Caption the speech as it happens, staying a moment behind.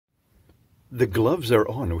the gloves are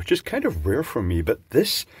on, which is kind of rare for me, but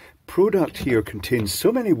this product here contains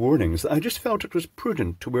so many warnings that I just felt it was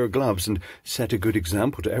prudent to wear gloves and set a good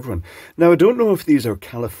example to everyone. Now, I don't know if these are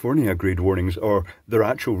California grade warnings or they're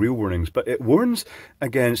actual real warnings, but it warns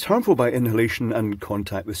against harmful by inhalation and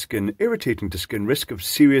contact with skin, irritating to skin, risk of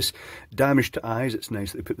serious damage to eyes. It's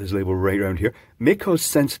nice that they put this label right around here. May cause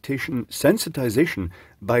sensitization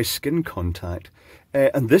by skin contact.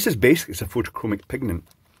 And this is basically, it's a photochromic pigment.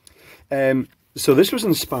 So this was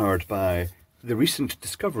inspired by the recent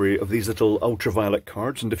discovery of these little ultraviolet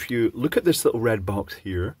cards, and if you look at this little red box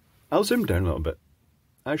here, I'll zoom down a little bit.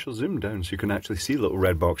 I shall zoom down so you can actually see the little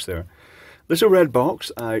red box there. This little red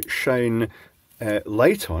box, I shine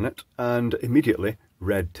light on it and immediately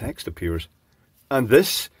red text appears. And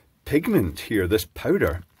this pigment here, this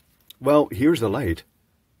powder, well, here's the light.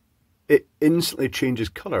 It instantly changes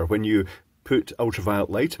colour when you put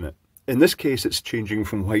ultraviolet light in it. In this case, it's changing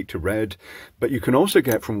from white to red, but you can also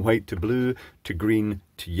get from white to blue, to green,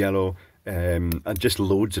 to yellow, and just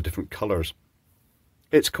loads of different colours.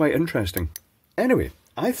 It's quite interesting. Anyway,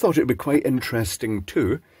 I thought it would be quite interesting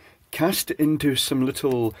to cast it into some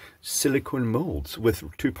little silicone moulds with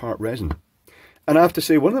 2-part resin. And I have to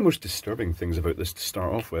say, one of the most disturbing things about this to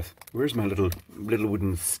start off with, where's my little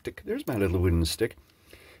wooden stick? There's my little wooden stick.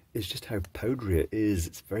 Is just how powdery it is.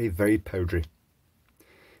 It's very, very powdery.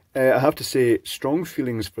 I have to say, strong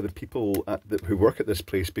feelings for the people who work at this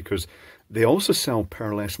place, because they also sell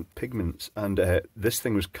pearlescent pigments, and this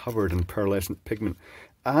thing was covered in pearlescent pigment,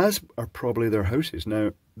 as are probably their houses.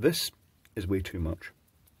 Now, this is way too much.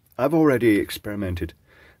 I've already experimented.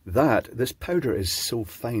 This powder is so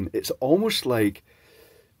fine. It's almost like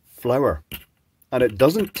flour, and it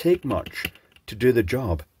doesn't take much to do the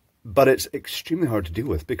job, but it's extremely hard to deal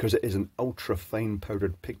with because it is an ultra fine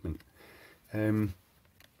powdered pigment.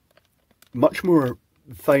 Much more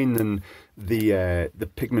fine than the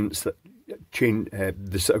pigments that change,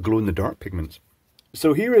 the sort of glow-in-the-dark pigments.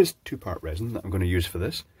 So here is 2-part resin that I'm going to use for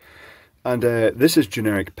this. And this is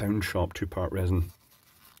generic pound shop 2-part resin.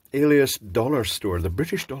 Alias dollar store, the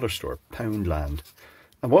British dollar store, Poundland.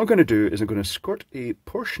 And what I'm going to do is I'm going to squirt a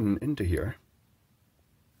portion into here.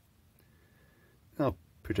 I'll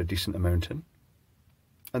put a decent amount in.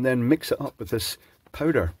 And then mix it up with this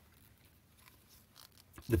powder.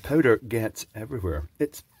 The powder gets everywhere.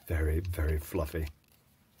 It's very, very fluffy.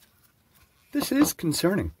 This is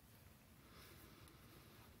concerning.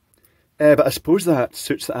 But I suppose that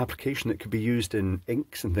suits the application. It could be used in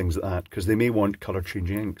inks and things like that, because they may want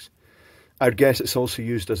colour-changing inks. I'd guess it's also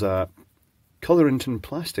used as a colourant in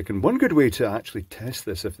plastic. And one good way to actually test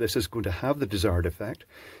this, if this is going to have the desired effect,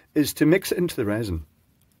 is to mix it into the resin.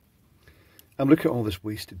 I'm looking at all this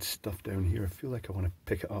wasted stuff down here. I feel like I want to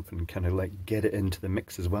pick it up and kind of like get it into the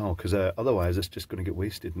mix as well, because otherwise it's just going to get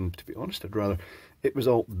wasted. And to be honest, I'd rather it was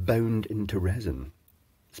all bound into resin,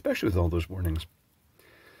 especially with all those warnings.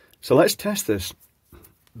 So let's test this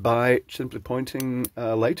by simply pointing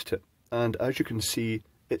a light at it. And as you can see,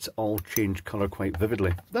 it's all changed colour quite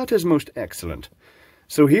vividly. That is most excellent.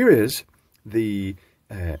 So here is the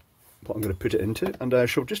what I'm going to put it into, and I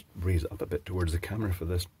shall just raise it up a bit towards the camera for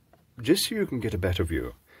this, just so you can get a better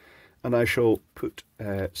view. And I shall put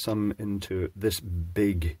some into this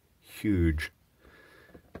big, huge,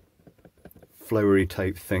 flowery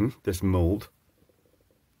type thing, this mould.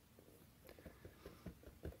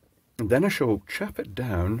 And then I shall chap it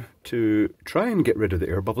down to try and get rid of the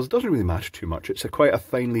air bubbles. It doesn't really matter too much. It's quite a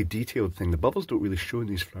finely detailed thing. The bubbles don't really show in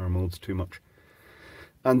these flower moulds too much.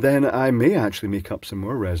 And then I may actually make up some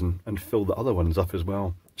more resin and fill the other ones up as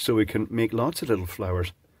well, so we can make lots of little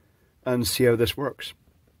flowers and see how this works.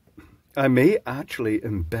 I may actually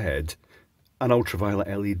embed an ultraviolet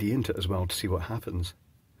LED into it as well to see what happens.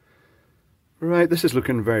 Right, this is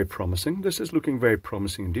looking very promising. This is looking very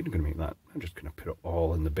promising indeed. I'm going to make that. I'm just going to put it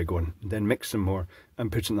all in the big one, then mix some more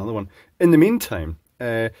and put another one. In the meantime,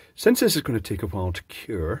 since this is going to take a while to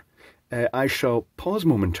cure, I shall pause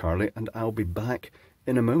momentarily and I'll be back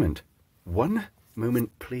in a moment. 1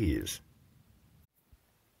 moment, please.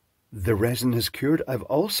 The resin has cured. I've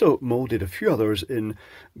also moulded a few others in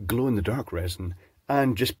glow-in-the-dark resin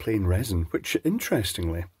and just plain resin, which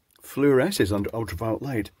interestingly fluoresces under ultraviolet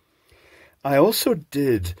light. I also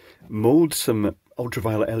did mould some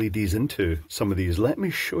ultraviolet LEDs into some of these. Let me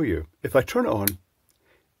show you. If I turn it on,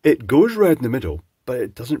 it goes red in the middle, but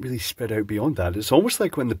it doesn't really spread out beyond that. It's almost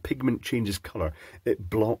like when the pigment changes colour, it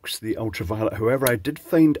blocks the ultraviolet. However, I did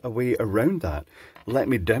find a way around that. Let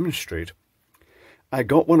me demonstrate. I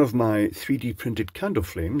got one of my 3D printed candle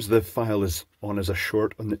flames. The file is on as a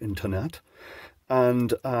short on the internet.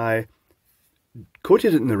 And I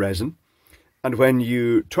coated it in the resin. And when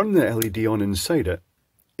you turn the LED on inside it,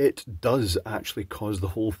 it does actually cause the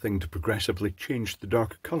whole thing to progressively change to the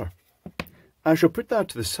darker colour. I shall put that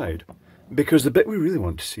to the side, because the bit we really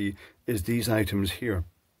want to see is these items here.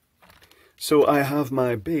 So I have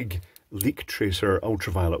my big leak tracer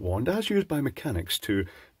ultraviolet wand, as used by mechanics to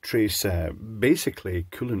trace basically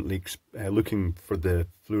coolant leaks, looking for the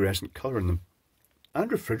fluorescent colour in them,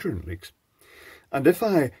 and refrigerant leaks. And if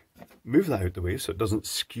I move that out the way so it doesn't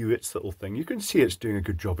skew its little thing, you can see it's doing a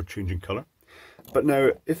good job of changing colour. But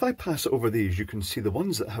now, if I pass it over these, you can see the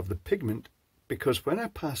ones that have the pigment, because when I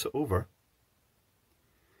pass it over,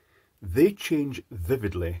 they change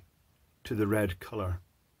vividly to the red colour.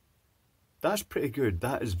 That's pretty good.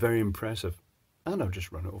 That is very impressive. And I'll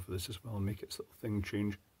just run it over this as well and make its little thing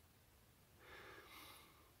change.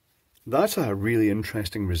 That's a really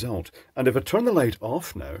interesting result. And if I turn the light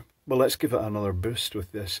off now, well, let's give it another boost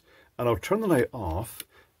with this. And I'll turn the light off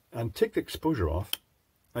and take the exposure off,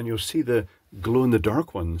 and you'll see the glow in the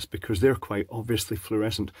dark ones, because they're quite obviously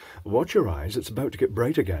fluorescent. Watch your eyes, it's about to get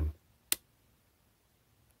bright again.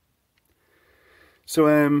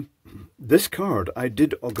 So this card, I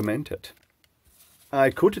did augment it. I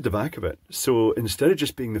coated the back of it, so instead of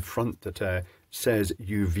just being the front that says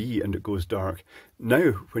UV and it goes dark,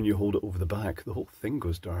 now when you hold it over the back, the whole thing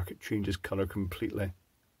goes dark. It changes colour completely.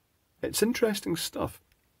 It's interesting stuff.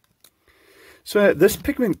 So this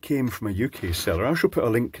pigment came from a UK seller. I shall put a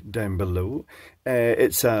link down below.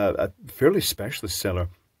 It's a fairly specialist seller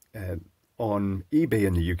on eBay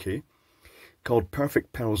in the UK, called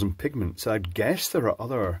Perfect Pearls and Pigments. I'd guess there are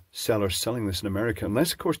other sellers selling this in America,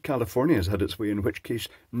 unless of course California has had its way, in which case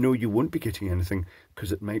no, you won't be getting anything,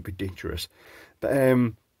 because it might be dangerous.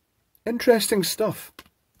 But interesting stuff.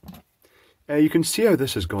 You can see how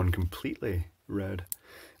this has gone completely red.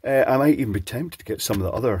 I might even be tempted to get some of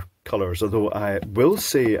the other colours, although I will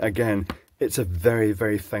say again, it's a very,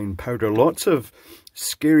 very fine powder. Lots of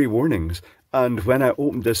scary warnings. And when I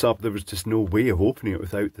opened this up, there was just no way of opening it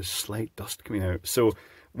without this slight dust coming out. So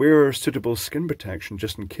wear suitable skin protection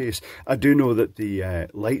just in case. I do know that the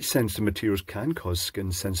light-sensitive materials can cause skin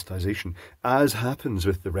sensitization, as happens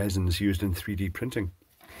with the resins used in 3D printing.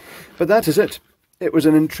 But that is it. It was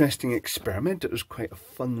an interesting experiment. It was quite a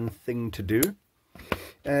fun thing to do.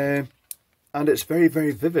 And it's very,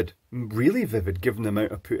 very vivid, really vivid, given the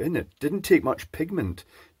amount I put in it. Didn't take much pigment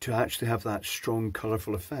to actually have that strong,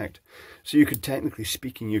 colourful effect. So you could, technically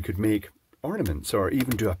speaking, you could make ornaments or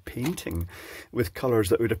even do a painting with colours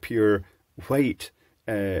that would appear white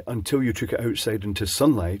until you took it outside into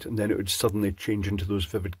sunlight, and then it would suddenly change into those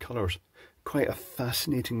vivid colours. Quite a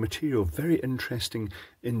fascinating material, very interesting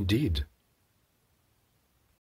indeed.